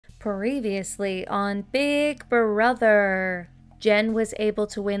Previously on Big Brother, Jen was able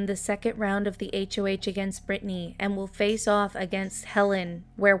to win the second round of the HOH against Brittany and will face off against Helen,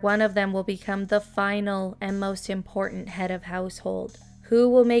 where one of them will become the final and most important head of household. Who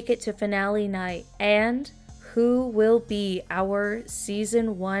will make it to finale night, and who will be our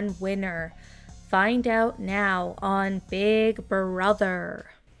season 1 winner? Find out now on Big Brother.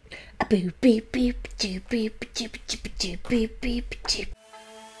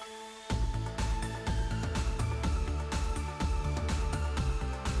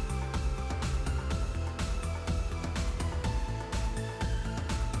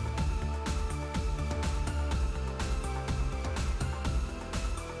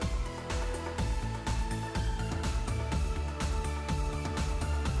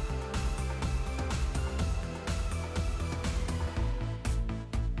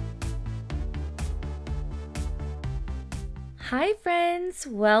 Hi friends,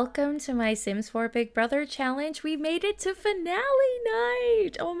 welcome to my Sims 4 Big Brother challenge. We made it to finale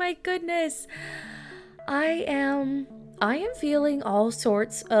night. Oh my goodness. I am feeling all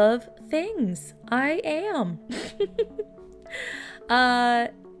sorts of things. I am. I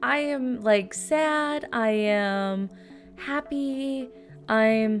am like sad, I am happy,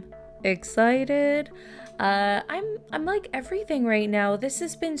 I'm excited. I'm like everything right now. This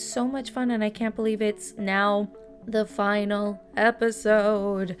has been so much fun and I can't believe it's now the final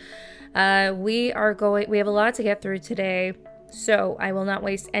episode. We have a lot to get through today, so I will not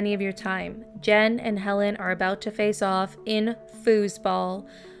waste any of your time. Jen and Helen are about to face off in foosball,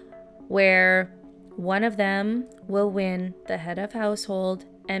 where one of them will win the head of household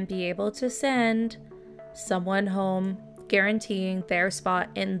and be able to send someone home, guaranteeing their spot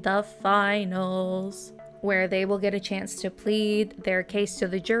in the finals, where they will get a chance to plead their case to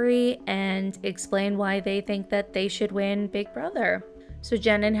the jury and explain why they think that they should win Big Brother. So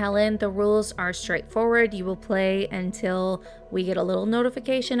Jen and Helen, the rules are straightforward. You will play until we get a little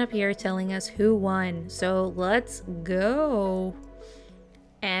notification up here telling us who won. So let's go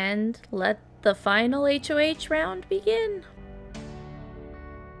and let the final HOH round begin.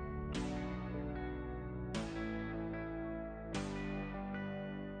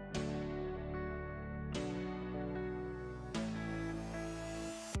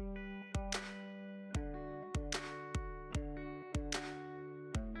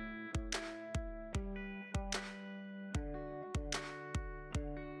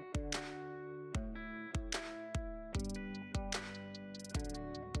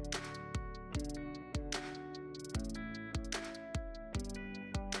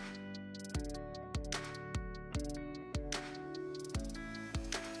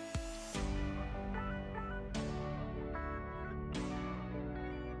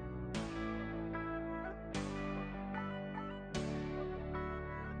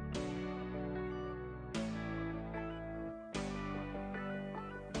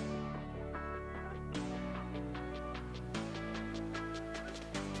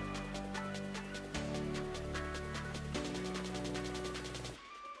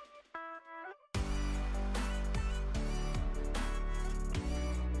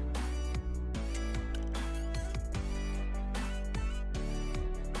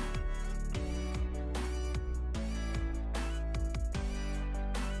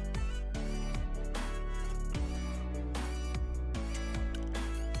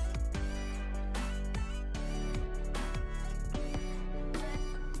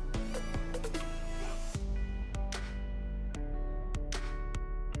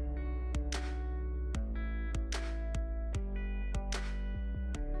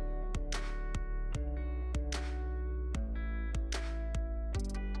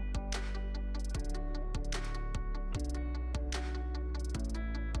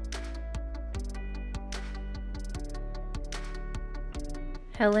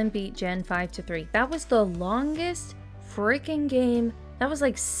 Helen beat Jen 5-3. That was the longest freaking game. That was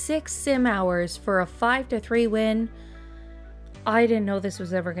like 6 sim hours for a 5-3 win. I didn't know this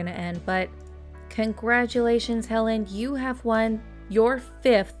was ever going to end, but congratulations, Helen. You have won your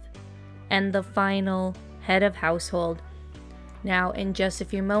 5th and the final head of household. Now, in just a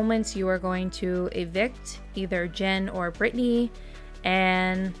few moments, you are going to evict either Jen or Brittany,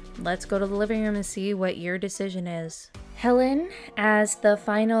 and let's go to the living room and see what your decision is. Helen, as the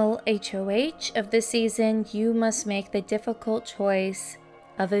final HOH of the season, you must make the difficult choice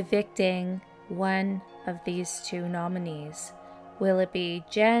of evicting one of these 2 nominees. Will it be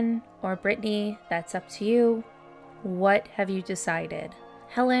Jen or Brittany? That's up to you. What have you decided?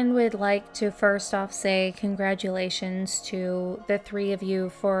 Helen would like to first off say congratulations to the 3 of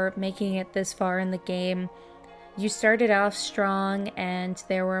you for making it this far in the game. You started off strong, and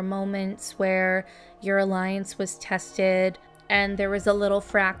there were moments where your alliance was tested and there was a little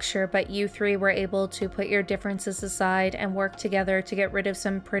fracture, but you three were able to put your differences aside and work together to get rid of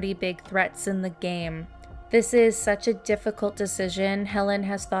some pretty big threats in the game. This is such a difficult decision. Helen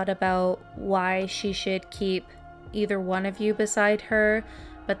has thought about why she should keep either one of you beside her,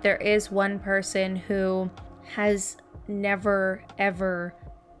 but there is one person who has never ever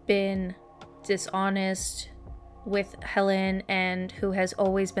been dishonest with Helen and who has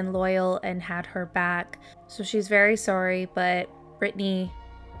always been loyal and had her back. So she's very sorry, but Brittany,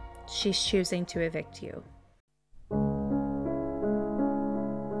 she's choosing to evict you.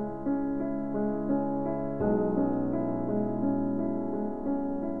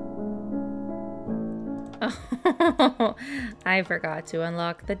 Oh, I forgot to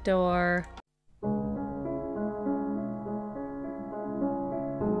unlock the door.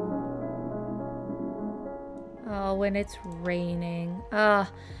 Oh, when it's raining.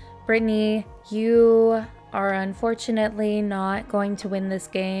 Brittany, you are unfortunately not going to win this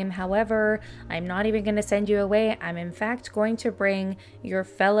game. However, I'm not even going to send you away. I'm in fact going to bring your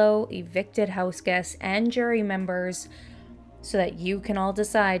fellow evicted house guests and jury members so that you can all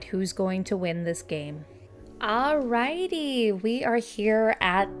decide who's going to win this game. Alrighty, we are here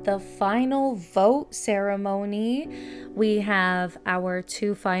at the final vote ceremony. We have our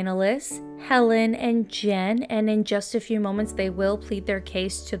two finalists, Helen and Jen, and in just a few moments they will plead their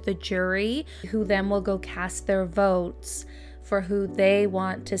case to the jury, who then will go cast their votes for who they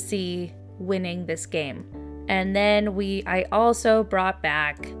want to see winning this game. And then I also brought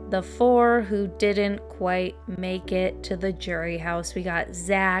back the four who didn't quite make it to the jury house. We got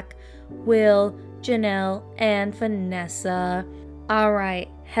Zach, Will, Janelle, and Vanessa. All right,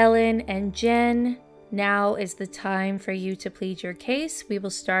 Helen and Jen, now is the time for you to plead your case. We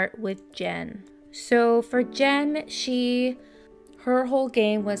will start with Jen. So for Jen, her whole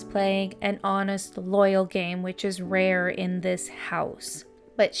game was playing an honest, loyal game, which is rare in this house.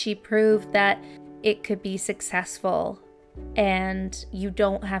 But she proved that it could be successful and you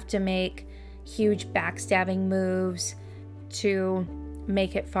don't have to make huge backstabbing moves to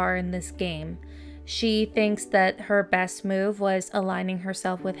make it far in this game. She thinks that her best move was aligning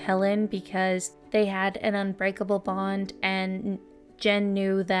herself with Helen because they had an unbreakable bond, and Jen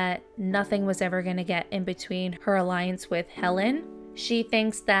knew that nothing was ever going to get in between her alliance with Helen. She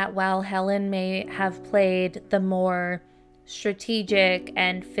thinks that while Helen may have played the more strategic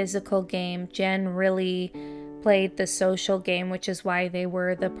and physical game, Jen really played the social game, which is why they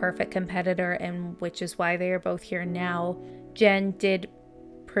were the perfect competitor and which is why they are both here now. Jen did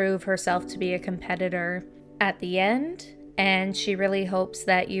prove herself to be a competitor at the end, and she really hopes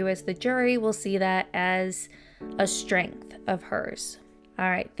that you as the jury will see that as a strength of hers. All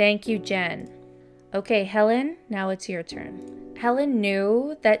right, thank you, Jen. Okay, Helen, now it's your turn. Helen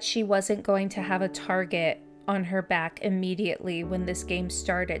knew that she wasn't going to have a target on her back immediately when this game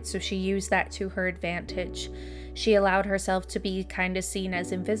started, so she used that to her advantage. She allowed herself to be kind of seen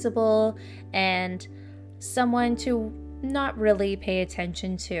as invisible and someone to not really pay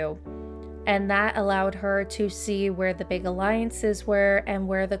attention to, and that allowed her to see where the big alliances were and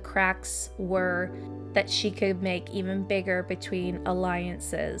where the cracks were that she could make even bigger between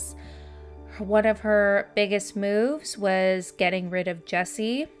alliances. One of her biggest moves was getting rid of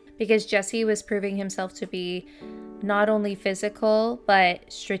Jesse, because Jesse was proving himself to be not only physical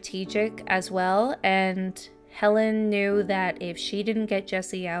but strategic as well, and Helen knew that if she didn't get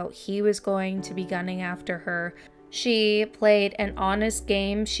Jesse out, he was going to be gunning after her. She played an honest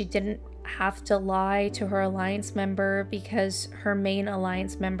game. She didn't have to lie to her alliance member because her main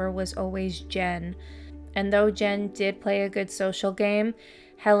alliance member was always Jen. And though Jen did play a good social game,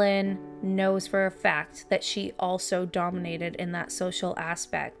 Helen knows for a fact that she also dominated in that social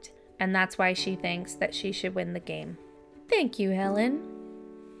aspect. And that's why she thinks that she should win the game. Thank you, Helen.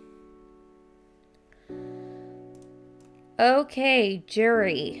 Okay,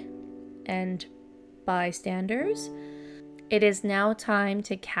 jury and bystanders, it is now time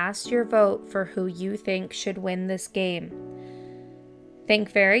to cast your vote for who you think should win this game.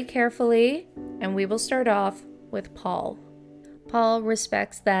 Think very carefully, and we will start off with Paul. Paul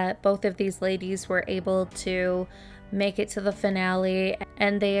respects that both of these ladies were able to make it to the finale,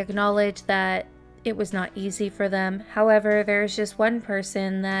 and they acknowledge that it was not easy for them. However, there's just one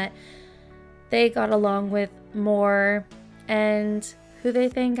person that they got along with more and who they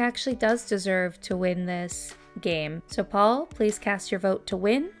think actually does deserve to win this game. So Paul, please cast your vote to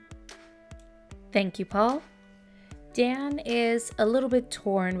win. Thank you, Paul. Dan is a little bit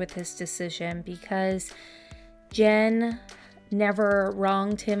torn with his decision because Jen never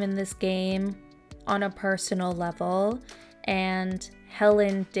wronged him in this game on a personal level, and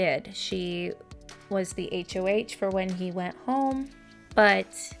Helen did. She was the HOH for when he went home, but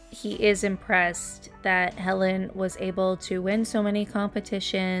he is impressed that Helen was able to win so many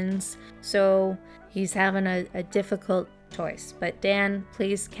competitions, so he's having a difficult choice. But Dan,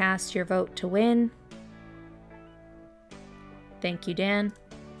 please cast your vote to win. Thank you, Dan.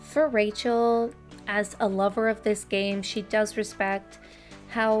 For Rachel, as a lover of this game, she does respect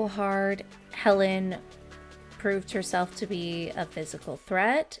how hard Helen proved herself to be a physical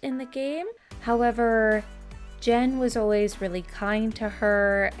threat in the game. However, Jen was always really kind to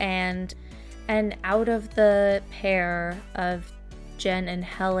her, and out of the pair of Jen and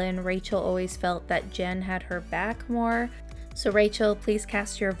Helen, Rachel always felt that Jen had her back more. So Rachel, please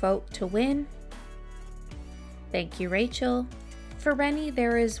cast your vote to win. Thank you, Rachel. For Rennie,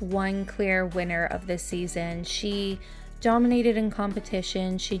 there is one clear winner of this season. She dominated in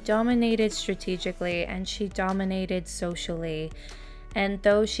competition, she dominated strategically, and she dominated socially. And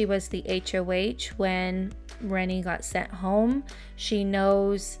though she was the HOH when Rennie got sent home, she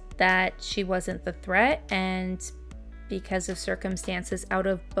knows that she wasn't the threat, and because of circumstances out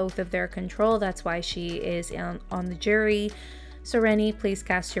of both of their control, that's why she is on the jury. So Rennie, please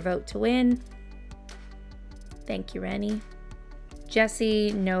cast your vote to win. Thank you, Rennie.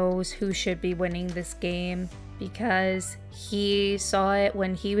 Jesse knows who should be winning this game because he saw it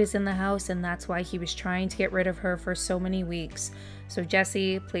when he was in the house, and that's why he was trying to get rid of her for so many weeks. So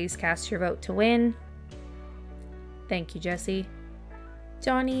Jesse, please cast your vote to win. Thank you, Jesse.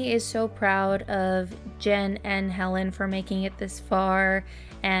 Donnie is so proud of Jen and Helen for making it this far,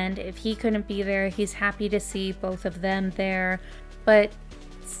 and if he couldn't be there, he's happy to see both of them there. But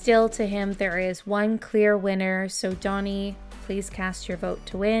still, to him, there is one clear winner. So Donnie, please cast your vote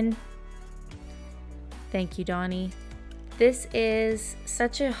to win. Thank you, Donnie. This is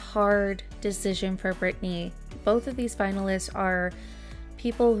such a hard decision for Brittany. Both of these finalists are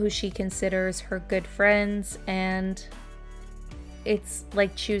people who she considers her good friends, and it's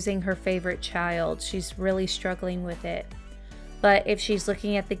like choosing her favorite child. She's really struggling with it. But if she's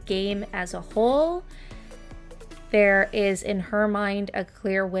looking at the game as a whole, there is in her mind a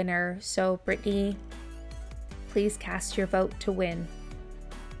clear winner. So Brittany, please cast your vote to win.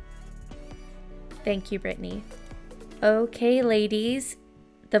 Thank you, Brittany. Okay, ladies,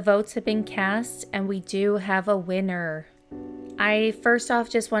 the votes have been cast and we do have a winner. I first off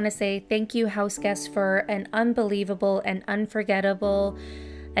just want to say thank you, house guests, for an unbelievable and unforgettable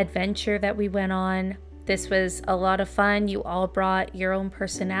adventure that we went on. This was a lot of fun. You all brought your own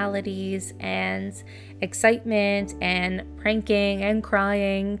personalities and excitement and pranking and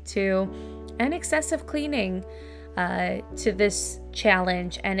crying to an excessive cleaning to this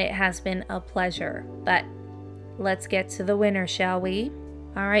challenge, and it has been a pleasure. But let's get to the winner, shall we?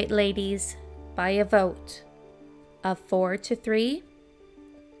 All right, ladies, by a vote of 4-3,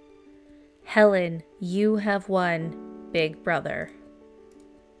 Helen, you have won Big Brother.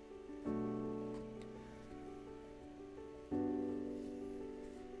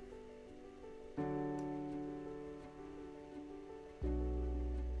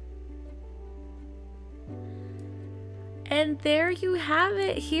 And there you have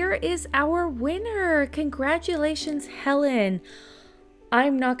it. Here is our winner. Congratulations, Helen.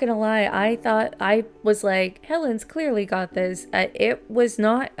 I'm not gonna lie, I was like, Helen's clearly got this. It was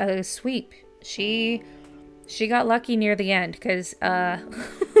not a sweep. She got lucky near the end because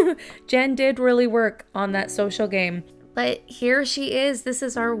Jen did really work on that social game. But here she is. This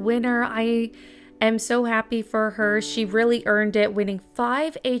is our winner. I am so happy for her. She really earned it. Winning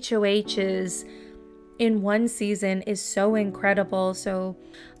 5 HOHs in one season is so incredible. So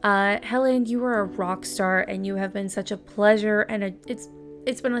Helen, you are a rock star, and you have been such a pleasure, and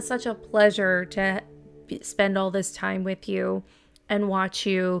it's been such a pleasure to spend all this time with you and watch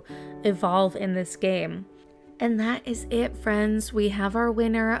you evolve in this game. And that is it, friends. We have our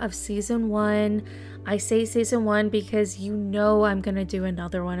winner of season 1. I say season 1 because you know I'm gonna do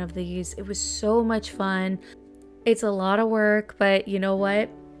another one of these. It was so much fun. It's a lot of work, but you know what?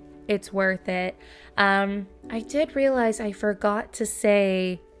 It's worth it. I did realize I forgot to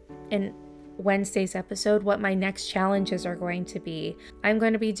say in Wednesday's episode what my next challenges are going to be. I'm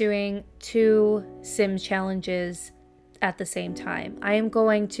going to be doing 2 sim challenges at the same time. I am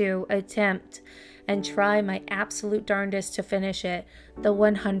going to attempt and try my absolute darndest to finish it, the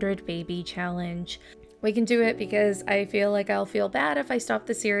 100 baby challenge. We can do it because I feel like I'll feel bad if I stop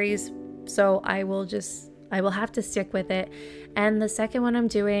the series, so I will have to stick with it. And the second one I'm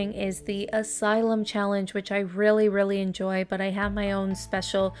doing is the Asylum Challenge, which I really enjoy, but I have my own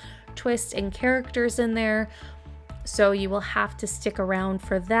special twist and characters in there. So you will have to stick around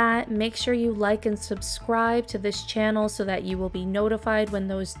for that. Make sure you like and subscribe to this channel so that you will be notified when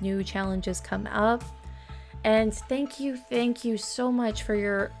those new challenges come up. And thank you so much for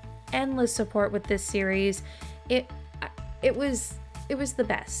your endless support with this series. It was the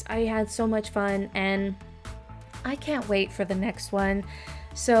best. I had so much fun and I can't wait for the next one.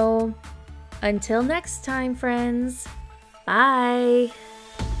 So until next time, friends. Bye.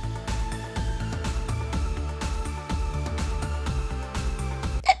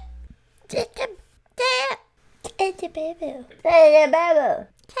 It's a boo-boo. It's a boo-boo.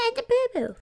 It's a boo-boo.